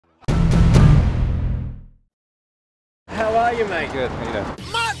How are you, mate? Good, how you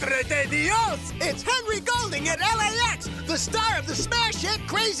doing? Madre de Dios! It's Henry Golding at LAX, the star of the smash hit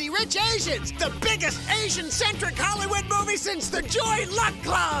Crazy Rich Asians, the biggest Asian-centric Hollywood movie since The Joy Luck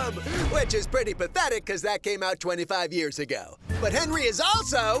Club! Which is pretty pathetic, because that came out 25 years ago. But Henry is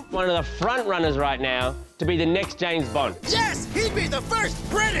also one of the front runners right now to be the next James Bond. Yes, he'd be the first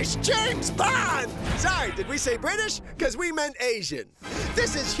British James Bond! Sorry, did we say British? Because we meant Asian.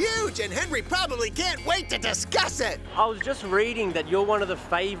 This is huge, and Henry probably can't wait to discuss it. I was just reading that you're one of the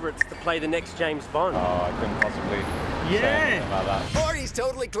favorites to play the next James Bond. Oh, I couldn't possibly say anything about that. Or he's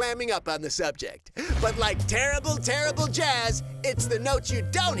totally clamming up on the subject. But like terrible, terrible jazz, it's the notes you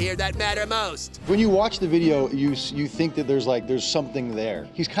don't hear that matter most. When you watch the video, you think that there's something there.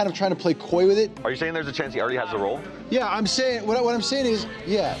 He's kind of trying to play coy with it. Are you saying there's a chance he already has the role? Yeah, I'm saying, what I'm saying is,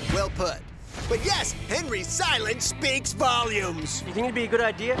 yeah. Well put. But yes, Henry's silence speaks volumes. You think it'd be a good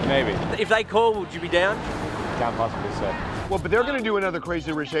idea? Maybe. If they call, would you be down? Can't possibly say. Well, but they're gonna do another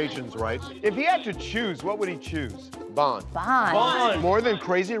Crazy Rich Asians, right? If he had to choose, what would he choose? Bond. Bond. More than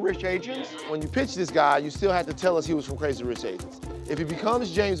Crazy Rich Asians? When you pitch this guy, you still have to tell us he was from Crazy Rich Asians. If he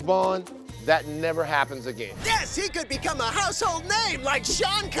becomes James Bond, that never happens again. Yes, he could become a household name like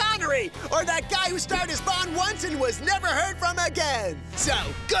Sean Connery, or that guy who starred as Bond once and was never heard from again. So,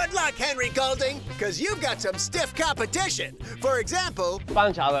 good luck, Henry Golding, because you've got some stiff competition. For example,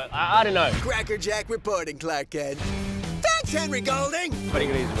 Bunch of other, I don't know. Cracker Jack reporting, Clark Kent. Thanks, Henry Golding.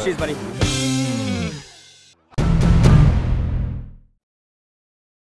 Cheers, buddy.